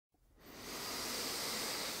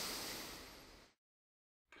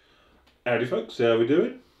Howdy folks, how are we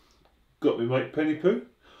doing? Got me mate Penny Poo.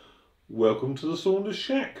 Welcome to the Saunders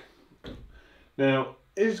Shack. Now,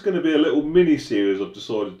 it's going to be a little mini series I've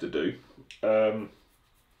decided to do.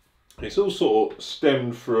 It's all sort of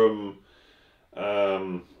stemmed from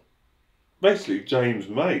basically James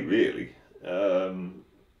May, really. I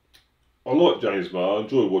like James May, I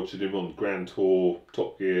enjoy watching him on Grand Tour,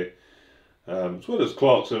 Top Gear, as well as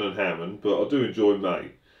Clarkson and Hammond, but I do enjoy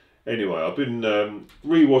May. Anyway, I've been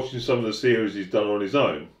re-watching some of the series he's done on his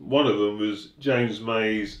own. One of them was James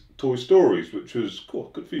May's Toy Stories, which was a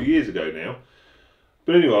good few years ago now.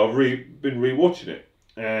 But anyway, I've been re-watching it,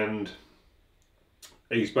 and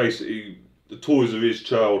he's basically the toys of his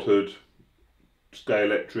childhood: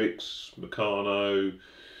 Scalextrics, Meccano,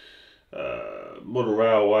 model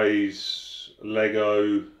railways,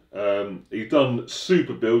 Lego. He's done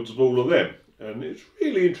super builds of all of them, and it's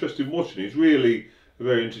really interesting watching. He's really a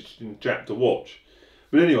very interesting chap to watch.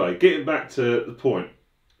 But anyway, getting back to the point,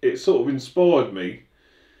 it sort of inspired me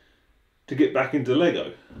to get back into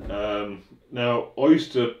Lego. Now, I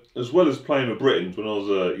used to, as well as playing with Britons when I was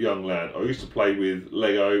a young lad, I used to play with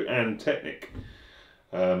Lego and Technic,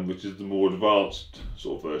 which is the more advanced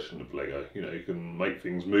sort of version of Lego. You know, you can make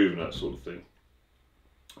things move and that sort of thing.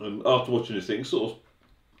 And after watching this thing, it sort of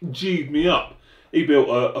G'd me up. He built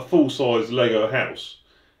a full-size Lego house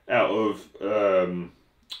out of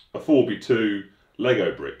a 4x2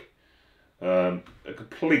 Lego brick. A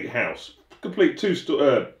complete house, complete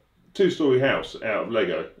two-story house out of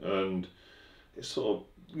Lego, and it's sort of,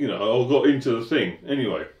 you know, I got into the thing.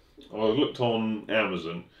 Anyway, I looked on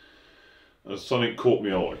Amazon and something caught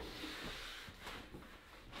my eye.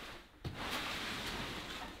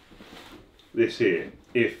 This here,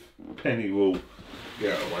 if Penny will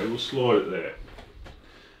get out of the way, we'll slide it there.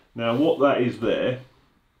 Now what that is there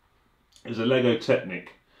is a Lego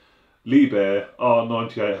Technic Liebherr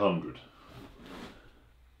R9800,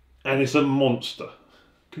 and it's a monster.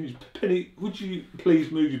 Can you, Penny, would you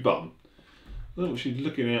please move your bum? I don't know what she's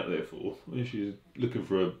looking out there for. If she's looking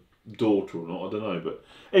for a daughter or not, I don't know. But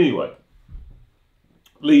anyway,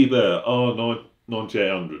 Liebherr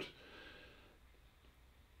R9800.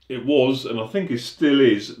 It was, and I think it still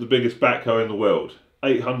is, the biggest backhoe in the world.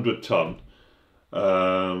 800 tonne.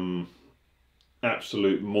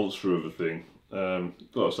 Absolute monster of a thing. Like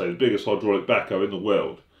I say, the biggest hydraulic backhoe in the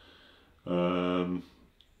world. And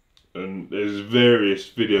there's various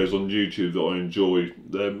videos on YouTube that I enjoy.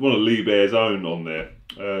 One of Liebherr's own on there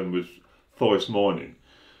was Thice Mining.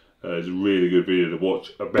 It's a really good video to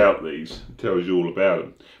watch about these. It tells you all about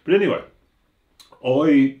them. But anyway,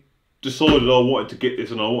 I decided I wanted to get this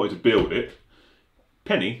and I wanted to build it.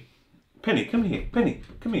 Penny, come here. Penny,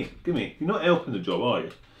 come here. You're not helping the job, are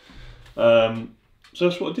you? So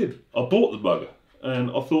that's what I did. I bought the bugger, and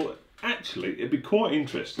I thought actually it'd be quite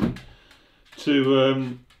interesting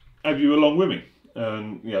to have you along with me.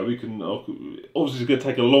 And you know, we can obviously it's going to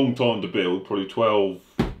take a long time to build, probably 12,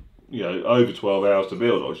 you know, over 12 hours to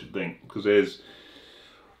build, I should think, because there's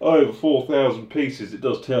over 4,000 pieces. It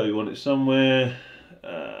does tell you on it somewhere.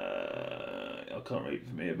 I can't read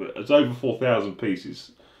from here, but it's over 4,000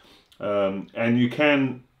 pieces, and you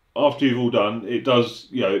can, after you've all done, it does,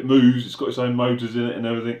 you know, it moves, it's got its own motors in it and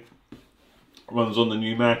everything, it runs on the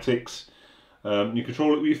pneumatics, you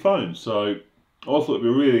control it with your phone. So I thought it'd be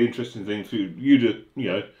a really interesting thing for you to, you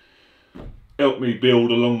know, help me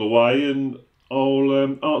build along the way, and I'll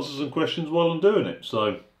answer some questions while I'm doing it.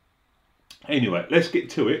 So anyway, let's get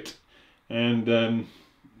to it, and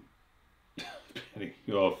Penny,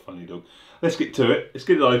 you are a funny dog. Let's get to it, let's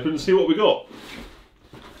get it open and see what we got.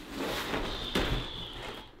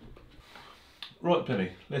 Right, Penny,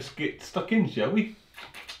 let's get stuck in, shall we?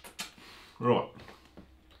 Right.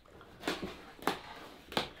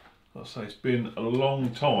 I'll say it's been a long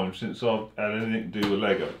time since I've had anything to do with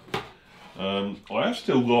Lego. I have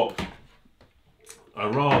still got a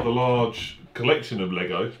rather large collection of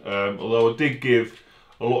Lego, although I did give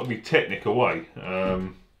a lot of my Technic away,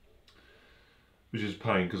 which is a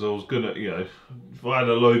pain, because I was gonna, you know, if I had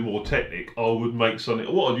a load more Technic, I would make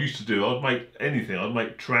something. What I used to do, I'd make anything. I'd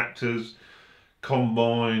make tractors,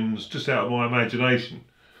 combines, just out of my imagination,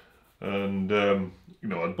 and you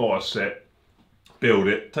know, I'd buy a set, build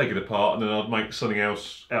it, take it apart, and then I'd make something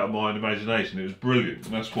else out of my imagination. It was brilliant,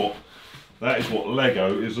 and that is what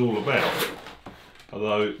Lego is all about.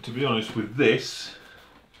 Although, to be honest, with this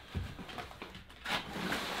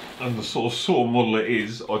and the sort of model it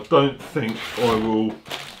is, I don't think I will,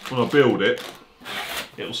 when I build it,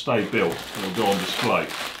 it'll stay built, it'll go on display.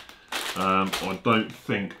 I don't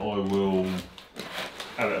think I will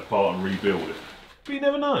have it apart and rebuild it, but you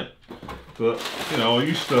never know. But you know, I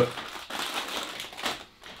used to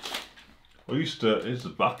I used to. Here's the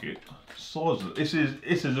bucket. Size of this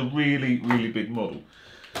is a really big model.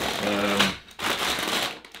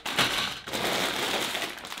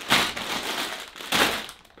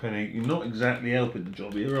 Penny, you're not exactly helping the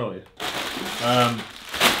job here, are you?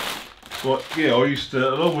 But yeah, I used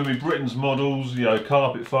to, along with my Britain's models, you know,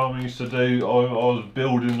 carpet farming used to do. I was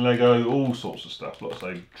building Lego, all sorts of stuff. Like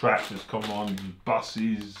I say, tractors, combines,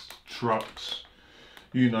 buses, trucks,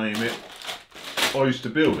 you name it. I used to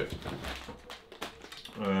build it,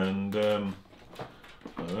 and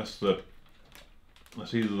that's either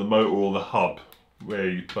the motor or the hub where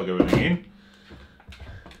you plug everything in.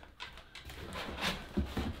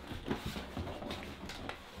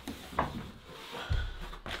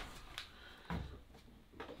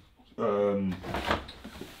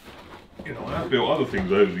 You know, I have built other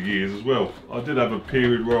things over the years as well. I did have a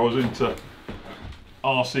period where I was into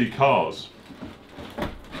RC cars. I've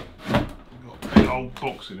got a big old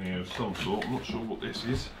box in here of some sort. I'm not sure what this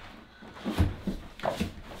is.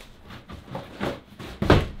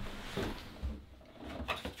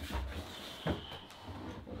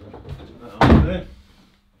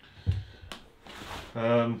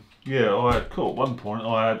 Yeah, I had, cool, at one point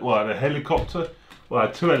I had a helicopter. Well, I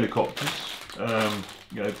had two helicopters,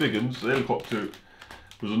 you know, big ones. The helicopter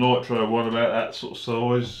was a nitro one, about that sort of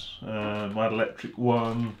size. I had an electric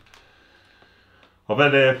one. I've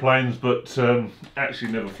had airplanes, but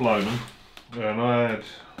actually never flown them. And I had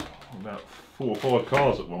about 4 or 5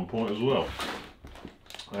 cars at one point as well.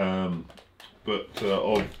 But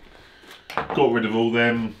I've got rid of all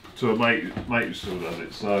them to a mate who still does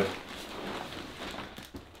it. So.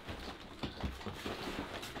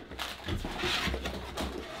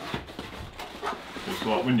 It's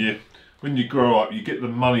like when you grow up, you get the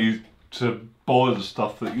money to buy the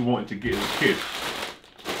stuff that you wanted to get as a kid.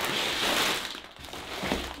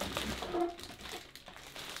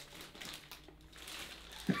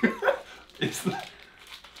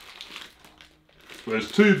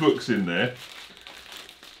 There's 2 books in there.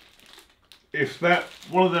 If that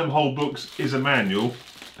one of them whole books is a manual,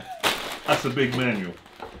 that's a big manual.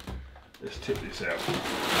 Let's tip this out.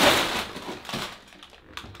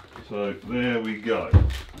 So there we go.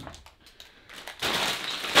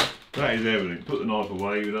 That is everything. Put the knife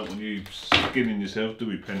away. We don't want you skinning yourself, do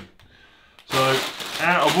we, Pen? So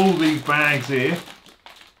out of all these bags here,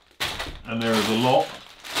 and there is a lot,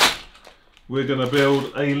 we're going to build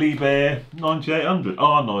a Liebherr R9800,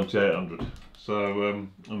 R9800. So and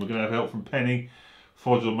we're going to have help from Penny.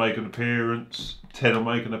 Fodge will make an appearance. Ted will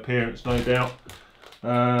make an appearance, no doubt.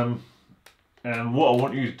 And what I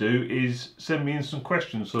want you to do is send me in some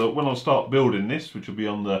questions so that when I start building this, which will be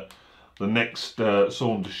on the next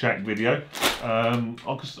Saunders Shack video, I can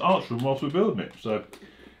answer them whilst we're building it. So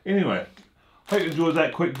anyway, hope you enjoyed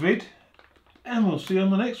that quick vid, and we'll see you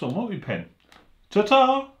on the next one, won't we, Pen?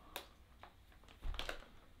 Ta-ta!